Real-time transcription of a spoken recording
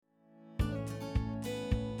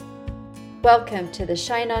Welcome to the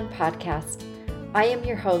Shine On podcast. I am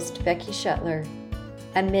your host, Becky Schettler.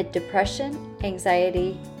 Amid depression,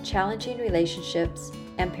 anxiety, challenging relationships,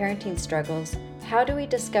 and parenting struggles, how do we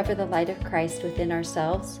discover the light of Christ within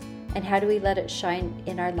ourselves, and how do we let it shine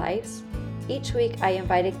in our lives? Each week, I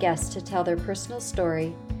invite a guest to tell their personal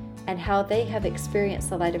story and how they have experienced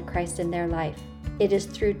the light of Christ in their life. It is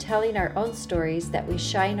through telling our own stories that we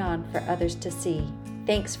shine on for others to see.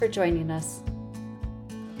 Thanks for joining us.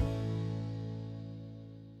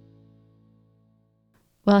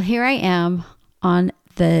 Well, here I am on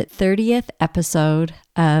the 30th episode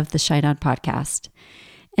of the Shine On podcast.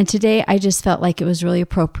 And today I just felt like it was really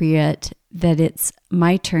appropriate that it's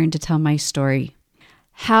my turn to tell my story.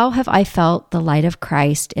 How have I felt the light of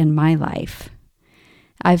Christ in my life?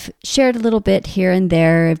 I've shared a little bit here and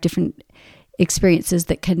there of different experiences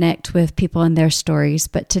that connect with people and their stories,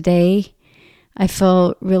 but today I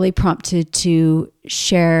feel really prompted to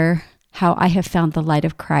share how I have found the light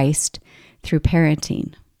of Christ through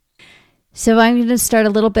parenting. So I'm going to start a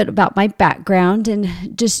little bit about my background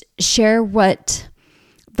and just share what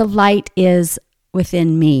the light is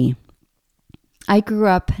within me. I grew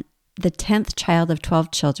up the 10th child of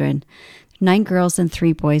 12 children, 9 girls and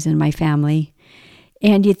 3 boys in my family.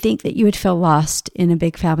 And you'd think that you would feel lost in a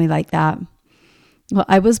big family like that. Well,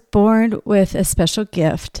 I was born with a special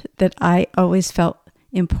gift that I always felt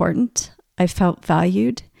important. I felt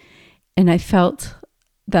valued, and I felt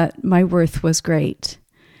that my worth was great.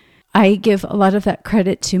 I give a lot of that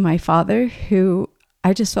credit to my father, who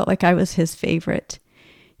I just felt like I was his favorite.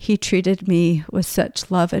 He treated me with such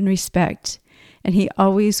love and respect, and he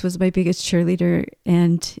always was my biggest cheerleader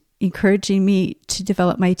and encouraging me to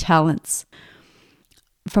develop my talents.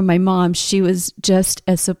 From my mom, she was just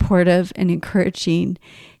as supportive and encouraging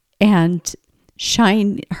and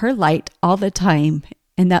shine her light all the time.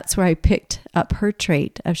 And that's where I picked up her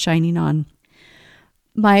trait of shining on.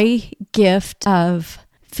 My gift of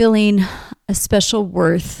feeling a special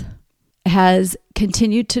worth has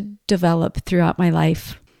continued to develop throughout my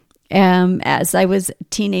life. As I was a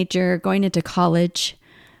teenager going into college,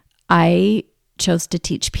 I chose to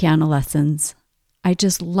teach piano lessons. I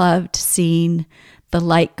just loved seeing the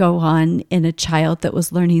light go on in a child that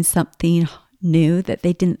was learning something new that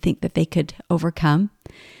they didn't think that they could overcome.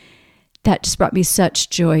 That just brought me such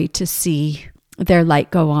joy to see their light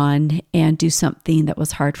go on and do something that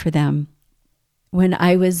was hard for them. When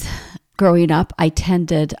I was growing up, I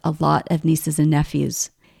tended a lot of nieces and nephews,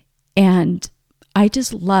 and I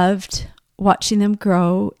just loved watching them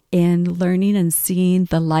grow and learning and seeing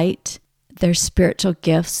the light, their spiritual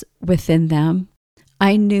gifts within them.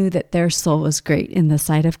 I knew that their soul was great in the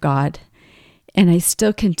sight of God, and I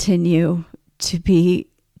still continue to be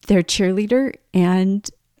their cheerleader, and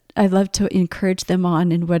I love to encourage them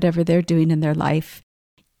on in whatever they're doing in their life.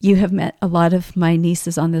 You have met a lot of my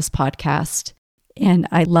nieces on this podcast, and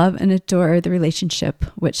I love and adore the relationship,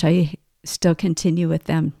 which I still continue with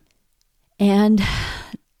them. And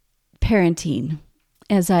parenting.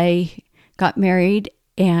 As I got married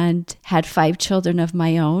and had 5 children of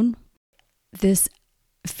my own, this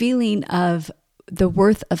feeling of the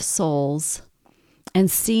worth of souls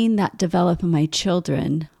and seeing that develop in my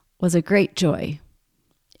children was a great joy.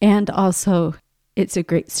 And also, it's a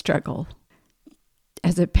great struggle.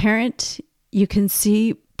 As a parent, you can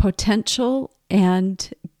see potential and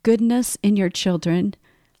goodness in your children,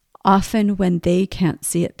 often when they can't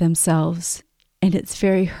see it themselves. And it's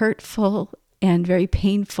very hurtful and very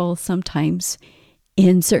painful sometimes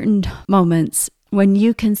in certain moments when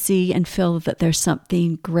you can see and feel that there's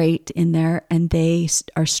something great in there and they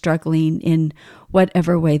are struggling in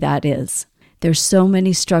whatever way that is. There's so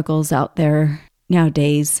many struggles out there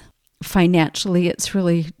nowadays. Financially, it's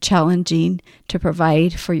really challenging to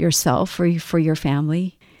provide for yourself or for your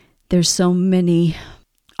family. There's so many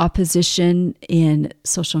opposition in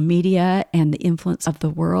social media and the influence of the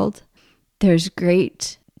world. There's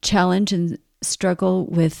great challenge and struggle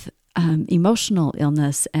with emotional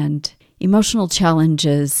illness and emotional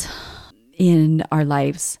challenges in our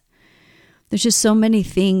lives. There's just so many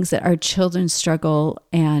things that our children struggle,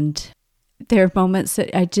 and there are moments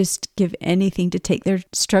that I just give anything to take their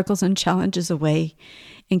struggles and challenges away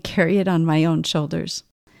and carry it on my own shoulders.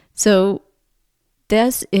 So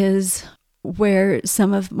this is where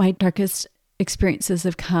some of my darkest experiences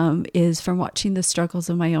have come, is from watching the struggles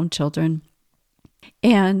of my own children.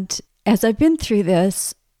 And as I've been through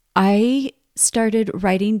this, I started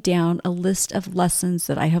writing down a list of lessons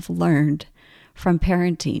that I have learned from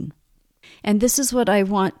parenting. And this is what I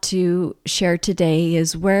want to share today,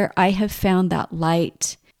 is where I have found that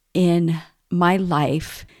light in my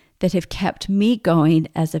life that have kept me going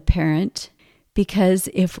as a parent, Because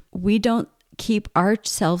if we don't keep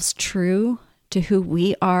ourselves true to who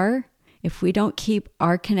we are, if we don't keep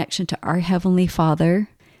our connection to our Heavenly Father,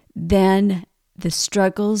 then the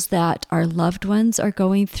struggles that our loved ones are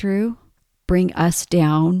going through bring us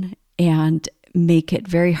down and make it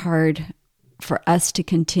very hard for us to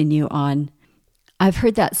continue on. I've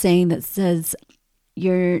heard that saying that says,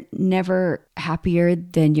 you're never happier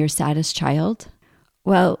than your saddest child.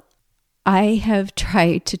 Well, I have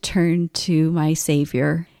tried to turn to my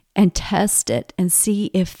Savior and test it and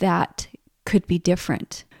see if that could be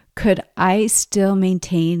different. Could I still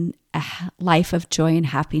maintain a life of joy and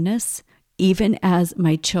happiness even as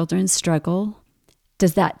my children struggle?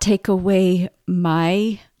 Does that take away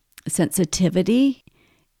my sensitivity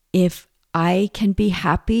if I can be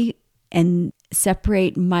happy and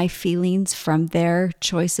separate my feelings from their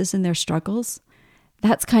choices and their struggles?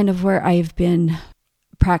 That's kind of where I've been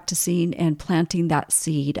practicing and planting that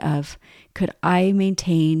seed of, could I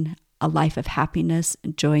maintain a life of happiness,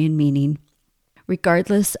 joy, and meaning,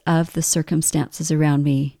 regardless of the circumstances around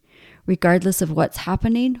me, regardless of what's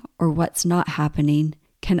happening or what's not happening?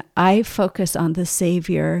 Can I focus on the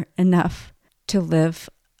Savior enough to live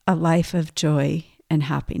a life of joy and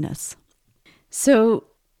happiness? So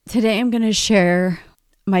today I'm going to share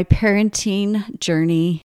my parenting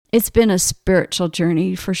journey. It's been a spiritual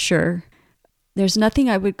journey for sure. There's nothing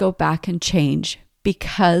I would go back and change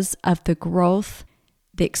because of the growth,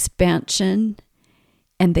 the expansion,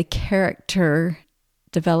 and the character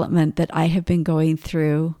development that I have been going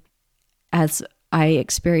through as I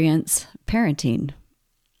experience parenting.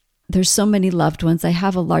 There's so many loved ones. I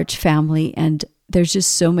have a large family, and there's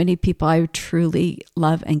just so many people I truly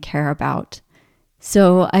love and care about.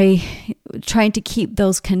 So I trying to keep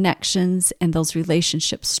those connections and those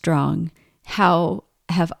relationships strong. How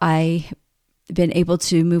have I been able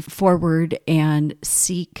to move forward and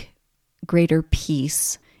seek greater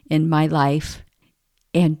peace in my life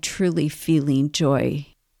and truly feeling joy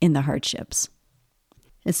in the hardships?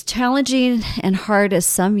 As challenging and hard as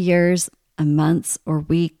some years, months, or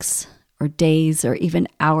weeks, or days, or even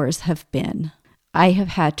hours have been, I have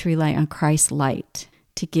had to rely on Christ's light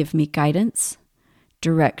to give me guidance,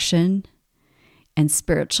 direction, and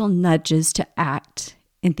spiritual nudges to act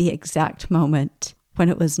in the exact moment when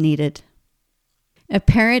it was needed. A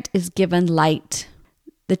parent is given light.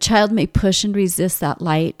 The child may push and resist that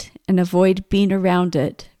light and avoid being around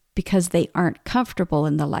it because they aren't comfortable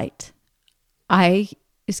in the light. I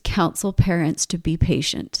counsel parents to be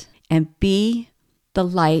patient and be the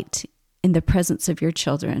light in the presence of your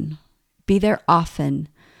children. Be there often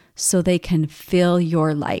so they can feel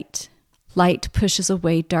your light. Light pushes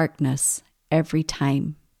away darkness every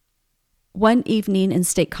time. One evening in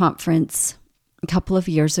state conference a couple of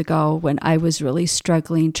years ago, when I was really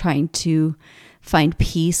struggling trying to find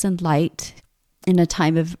peace and light in a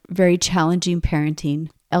time of very challenging parenting,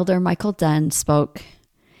 Elder Michael Dunn spoke,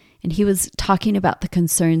 and he was talking about the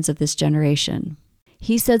concerns of this generation.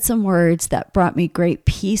 He said some words that brought me great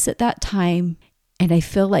peace at that time, and I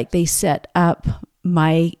feel like they set up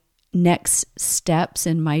my next steps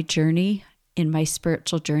in my journey, in my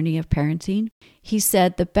spiritual journey of parenting. He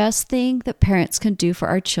said, the best thing that parents can do for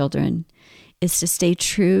our children is to stay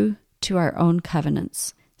true to our own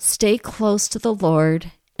covenants. Stay close to the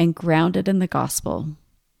Lord and grounded in the gospel.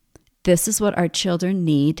 This is what our children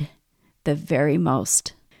need the very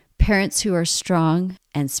most. Parents who are strong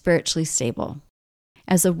and spiritually stable.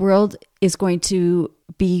 As the world is going to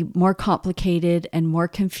be more complicated and more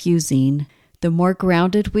confusing, the more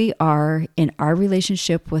grounded we are in our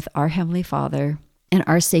relationship with our Heavenly Father and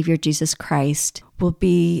our Savior Jesus Christ will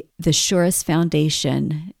be the surest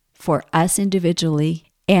foundation for us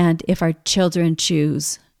individually, and if our children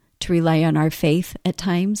choose to rely on our faith at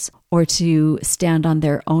times or to stand on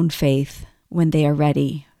their own faith when they are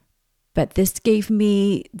ready. But this gave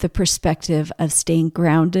me the perspective of staying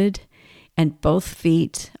grounded and both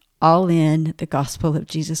feet all in the gospel of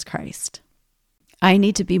Jesus Christ. I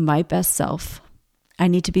need to be my best self. I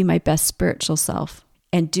need to be my best spiritual self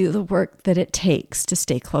and do the work that it takes to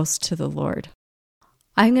stay close to the Lord.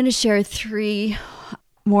 I'm going to share 3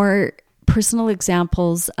 more personal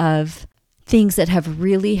examples of things that have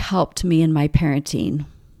really helped me in my parenting.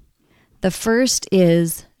 The first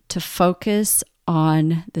is to focus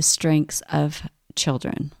on the strengths of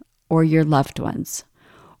children or your loved ones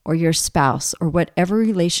or your spouse or whatever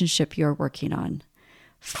relationship you're working on.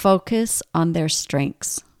 Focus on their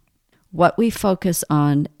strengths. What we focus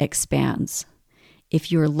on expands.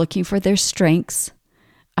 If you're looking for their strengths,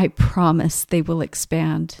 I promise they will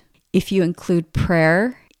expand. If you include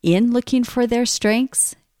prayer in looking for their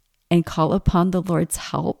strengths and call upon the Lord's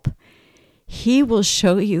help, He will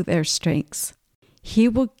show you their strengths. He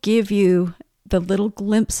will give you the little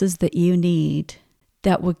glimpses that you need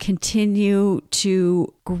that will continue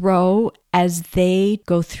to grow as they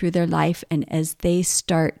go through their life and as they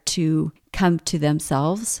start to come to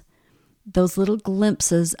themselves. Those little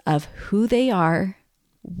glimpses of who they are,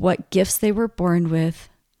 what gifts they were born with,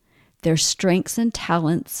 their strengths and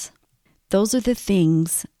talents. Those are the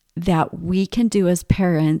things that we can do as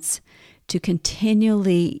parents to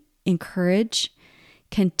continually encourage,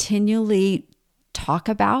 continually talk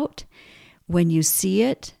about. When you see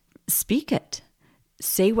it, speak it.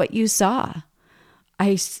 Say what you saw.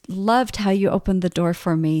 I loved how you opened the door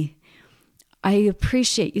for me. I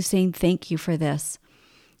appreciate you saying thank you for this.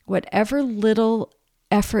 Whatever little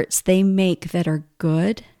efforts they make that are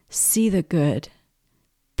good, see the good.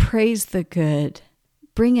 Praise the good.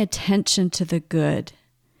 Bring attention to the good.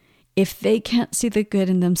 If they can't see the good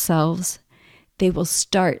in themselves, they will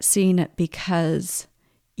start seeing it because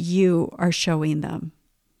you are showing them.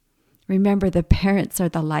 Remember, the parents are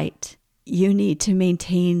the light. You need to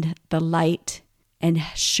maintain the light and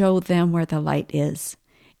show them where the light is.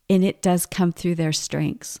 And it does come through their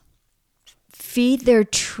strengths. Feed their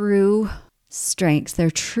true strengths,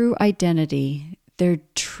 their true identity, their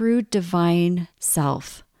true divine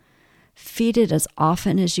self. Feed it as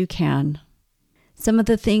often as you can. Some of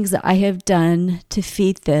the things that I have done to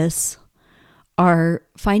feed this are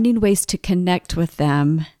finding ways to connect with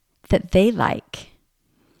them that they like.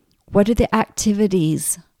 What are the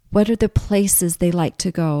activities? What are the places they like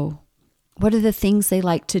to go? What are the things they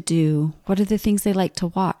like to do? What are the things they like to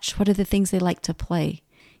watch? What are the things they like to play?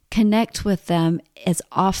 Connect with them as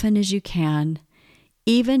often as you can,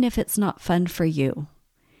 even if it's not fun for you,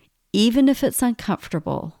 even if it's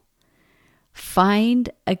uncomfortable. Find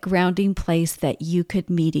a grounding place that you could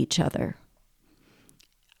meet each other.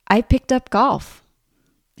 I picked up golf.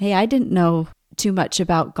 Hey, I didn't know too much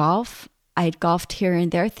about golf. I'd golfed here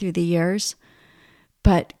and there through the years,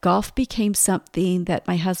 but golf became something that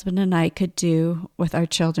my husband and I could do with our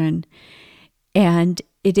children. And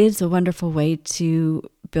it is a wonderful way to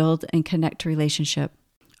build and connect a relationship.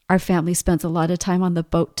 Our family spends a lot of time on the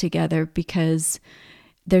boat together because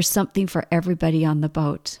there's something for everybody on the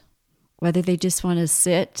boat. Whether they just want to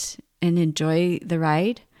sit and enjoy the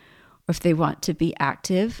ride, or if they want to be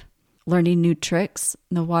active, learning new tricks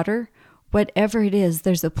in the water, whatever it is,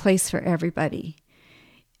 there's a place for everybody.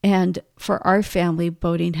 And for our family,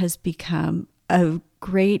 boating has become a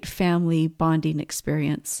great family bonding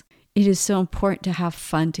experience. It is so important to have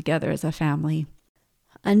fun together as a family.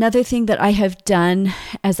 Another thing that I have done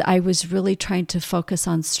as I was really trying to focus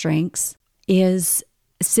on strengths is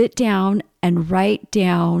sit down and write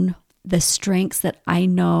down the strengths that I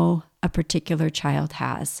know a particular child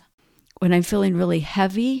has. When I'm feeling really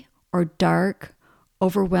heavy or dark,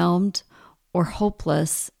 overwhelmed, or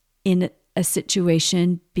hopeless in a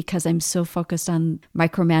situation because I'm so focused on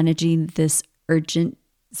micromanaging this urgent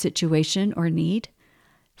situation or need,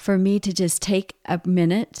 for me to just take a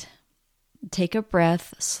minute, take a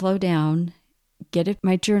breath, slow down, get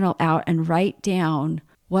my journal out and write down,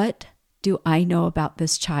 what do I know about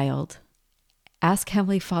this child? Ask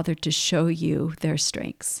Heavenly Father to show you their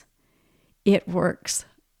strengths. It works.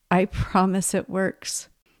 I promise it works.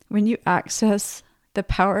 When you access the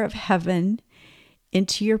power of heaven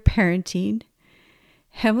into your parenting,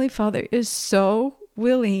 Heavenly Father is so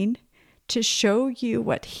willing to show you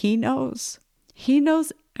what He knows. He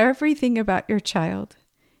knows everything about your child.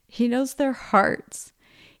 He knows their hearts.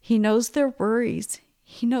 He knows their worries.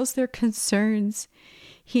 He knows their concerns.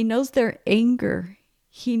 He knows their anger.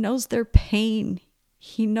 He knows their pain.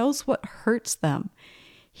 He knows what hurts them.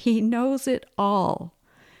 He knows it all.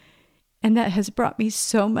 And that has brought me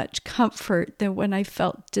so much comfort that when I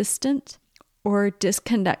felt distant or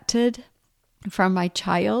disconnected from my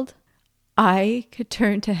child, I could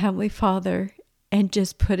turn to Heavenly Father and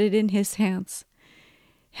just put it in His hands.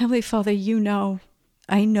 Heavenly Father, you know,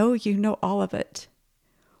 I know you know all of it.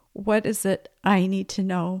 What is it I need to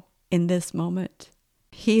know in this moment?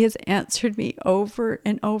 He has answered me over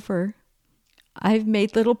and over. I've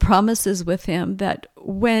made little promises with Him that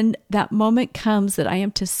when that moment comes that I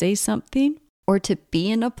am to say something or to be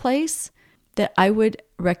in a place, that I would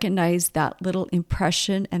recognize that little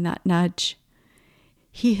impression and that nudge.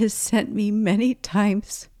 He has sent me many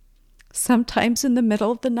times, sometimes in the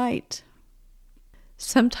middle of the night,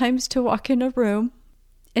 sometimes to walk in a room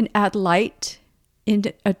and add light in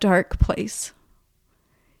a dark place.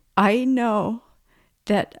 I know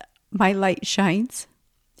that my light shines,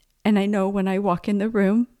 and I know when I walk in the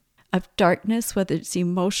room of darkness, whether it's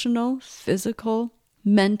emotional, physical,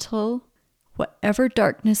 mental, whatever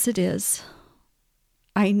darkness it is,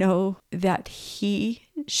 I know that He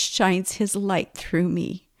shines His light through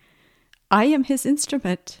me. I am His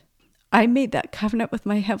instrument. I made that covenant with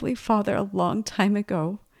my Heavenly Father a long time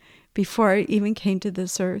ago, before I even came to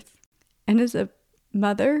this earth. And as a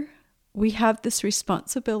mother, we have this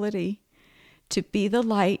responsibility to be the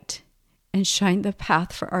light and shine the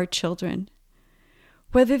path for our children.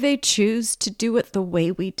 Whether they choose to do it the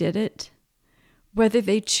way we did it, whether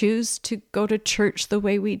they choose to go to church the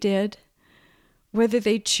way we did, whether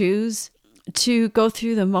they choose to go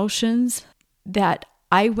through the motions that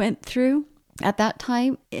I went through at that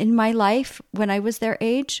time in my life when I was their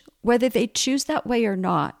age, whether they choose that way or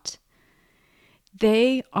not,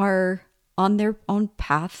 they are on their own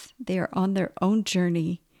path. They are on their own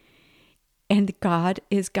journey, and God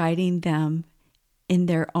is guiding them in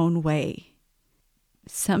their own way.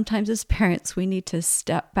 Sometimes as parents, we need to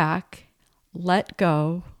step back, let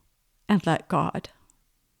go, and let God.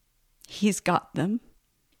 He's got them.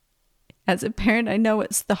 As a parent, I know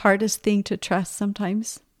it's the hardest thing to trust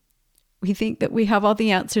sometimes. We think that we have all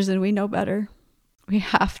the answers and we know better. We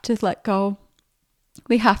have to let go.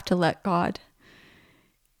 We have to let God.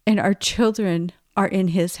 And our children are in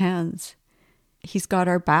His hands. He's got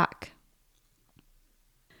our back.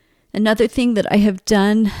 Another thing that I have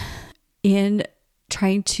done in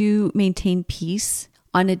trying to maintain peace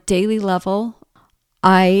on a daily level,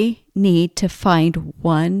 I need to find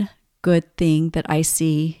one good thing that I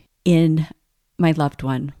see in my loved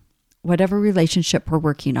one, whatever relationship we're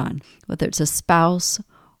working on, whether it's a spouse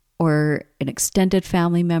or an extended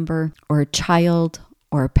family member or a child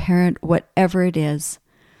or a parent, whatever it is.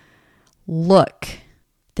 Look.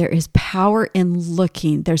 There is power in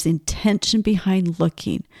looking. There's intention behind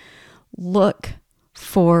looking. Look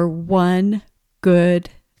for one good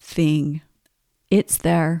thing. It's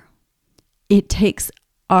there. It takes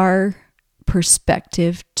our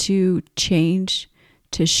perspective to change,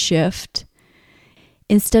 to shift.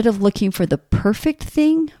 Instead of looking for the perfect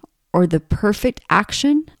thing or the perfect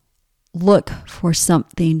action, look for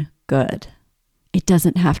something good. It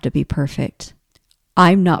doesn't have to be perfect.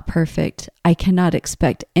 I'm not perfect. I cannot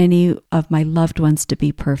expect any of my loved ones to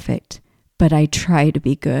be perfect, but I try to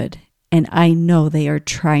be good, and I know they are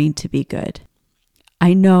trying to be good.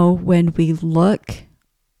 I know when we look,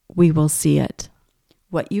 we will see it.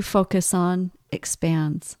 What you focus on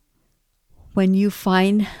expands. When you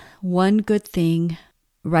find one good thing,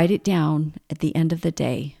 write it down at the end of the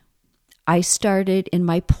day. I started in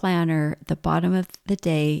my planner at the bottom of the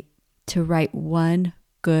day to write one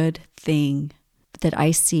good thing that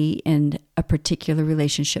I see in a particular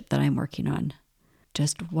relationship that I'm working on.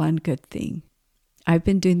 Just one good thing. I've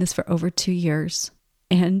been doing this for over 2 years,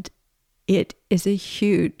 and it is a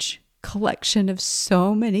huge collection of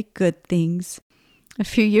so many good things. A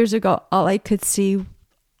few years ago, all I could see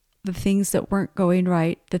the things that weren't going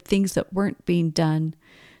right, the things that weren't being done,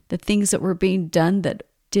 the things that were being done that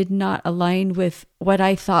did not align with what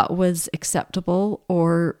I thought was acceptable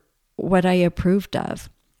or what I approved of.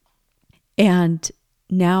 And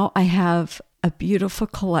now I have a beautiful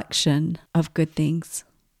collection of good things.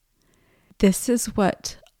 This is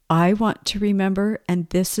what I want to remember, and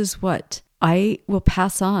this is what I will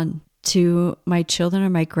pass on to my children or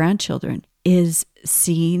my grandchildren, is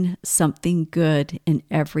seeing something good in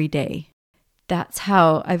every day. That's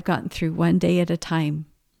how I've gotten through one day at a time.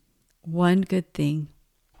 One good thing.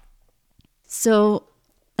 So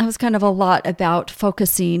that was kind of a lot about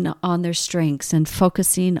focusing on their strengths and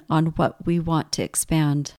focusing on what we want to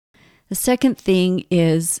expand. The second thing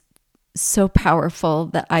is so powerful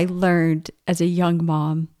that I learned as a young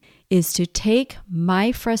mom is to take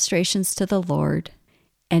my frustrations to the Lord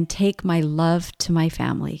and take my love to my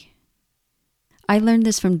family. I learned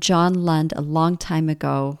this from John Lund a long time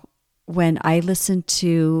ago when I listened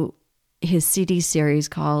to his CD series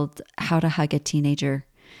called How to Hug a Teenager.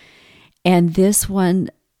 And this one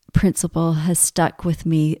principle has stuck with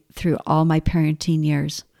me through all my parenting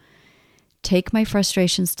years. Take my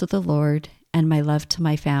frustrations to the Lord and my love to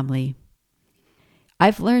my family.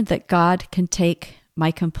 I've learned that God can take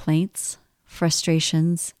my complaints,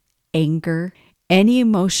 frustrations, anger, any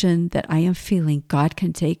emotion that I am feeling, God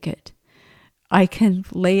can take it. I can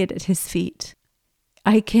lay it at His feet.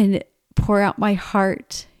 I can pour out my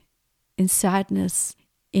heart in sadness,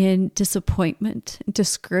 in disappointment, in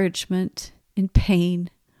discouragement, in pain.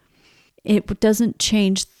 It doesn't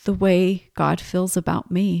change the way God feels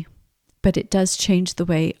about me, but it does change the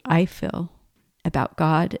way I feel about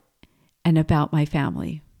God and about my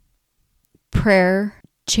family. Prayer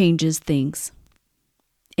changes things.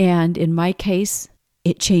 And in my case,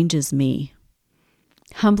 it changes me.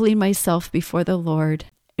 Humbling myself before the Lord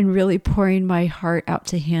and really pouring my heart out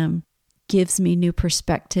to Him gives me new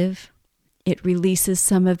perspective. It releases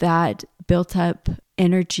some of that built up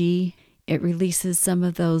energy. It releases some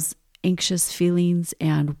of those anxious feelings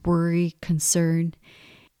and worry, concern.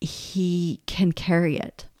 He can carry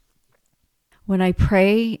it. When I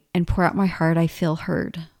pray and pour out my heart, I feel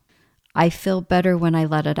heard. I feel better when I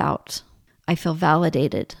let it out. I feel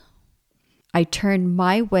validated. I turn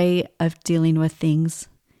my way of dealing with things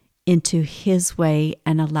into His way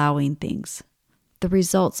and allowing things. The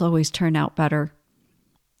results always turn out better.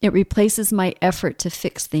 It replaces my effort to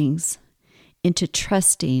fix things into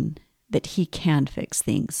trusting that He can fix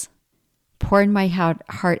things. Pouring my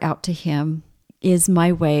heart out to Him is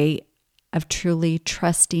my way of truly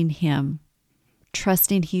trusting Him,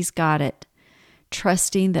 trusting He's got it,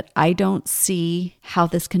 trusting that I don't see how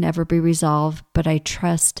this can ever be resolved, but I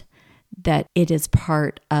trust that it is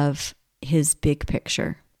part of His big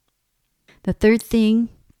picture. The third thing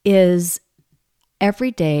is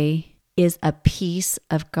every day is a piece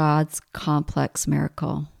of God's complex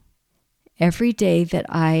miracle. Every day that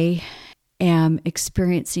I am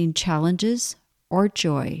experiencing challenges or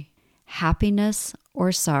joy, happiness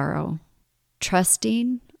or sorrow,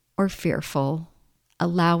 trusting or fearful,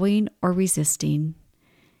 allowing or resisting,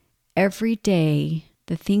 every day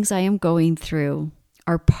the things I am going through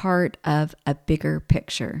are part of a bigger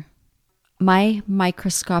picture. My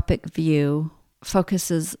microscopic view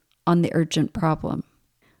focuses on the urgent problem.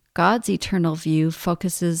 God's eternal view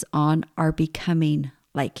focuses on our becoming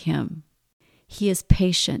like Him. He is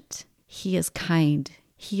patient. He is kind.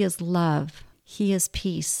 He is love. He is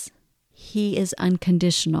peace. He is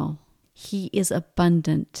unconditional. He is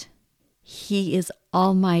abundant. He is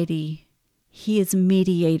almighty. He is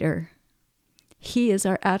mediator. He is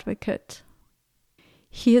our advocate.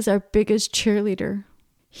 He is our biggest cheerleader.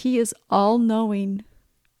 He is all-knowing.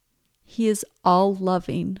 He is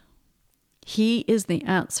all-loving. He is the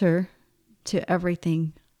answer to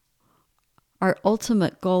everything. Our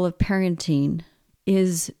ultimate goal of parenting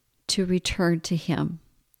is to return to Him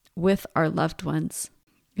with our loved ones.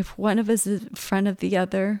 If one of us is in front of the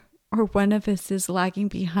other or one of us is lagging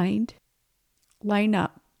behind, line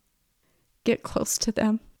up, get close to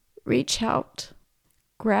them, reach out,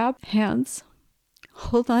 grab hands,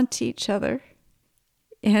 hold on to each other,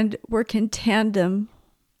 and work in tandem,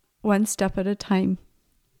 one step at a time.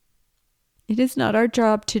 It is not our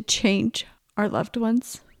job to change our loved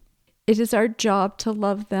ones. It is our job to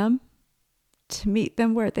love them, to meet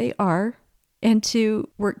them where they are, and to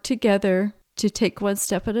work together to take one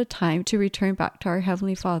step at a time to return back to our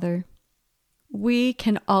Heavenly Father. We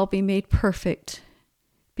can all be made perfect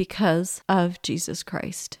because of Jesus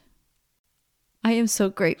Christ. I am so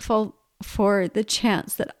grateful for the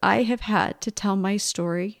chance that I have had to tell my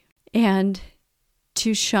story and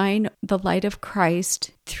to shine the light of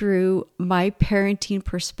Christ through my parenting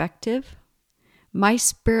perspective. My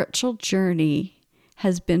spiritual journey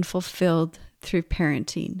has been fulfilled through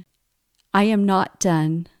parenting. I am not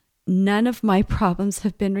done. None of my problems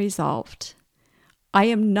have been resolved. I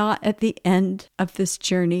am not at the end of this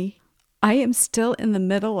journey. I am still in the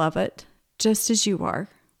middle of it, just as you are.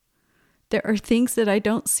 There are things that I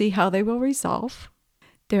don't see how they will resolve.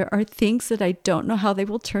 There are things that I don't know how they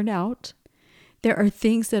will turn out. There are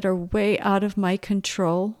things that are way out of my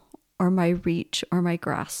control or my reach or my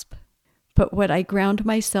grasp. But what I ground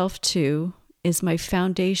myself to is my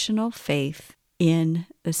foundational faith in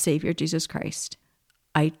the Savior Jesus Christ.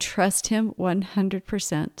 I trust Him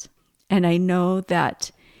 100%, and I know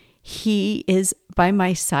that He is by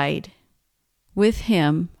my side. With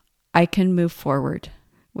Him, I can move forward.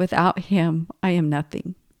 Without Him, I am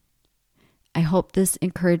nothing. I hope this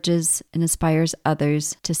encourages and inspires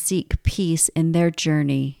others to seek peace in their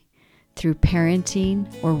journey through parenting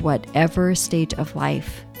or whatever stage of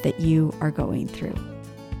life that you are going through.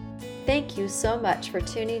 Thank you so much for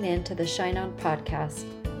tuning in to the Shine On podcast.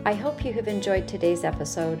 I hope you have enjoyed today's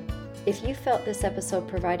episode. If you felt this episode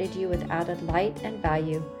provided you with added light and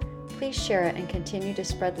value, please share it and continue to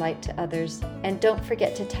spread light to others. And don't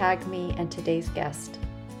forget to tag me and today's guest.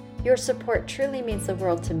 Your support truly means the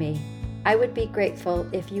world to me. I would be grateful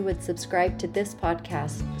if you would subscribe to this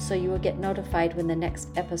podcast so you will get notified when the next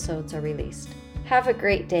episodes are released. Have a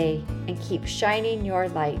great day and keep shining your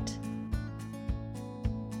light.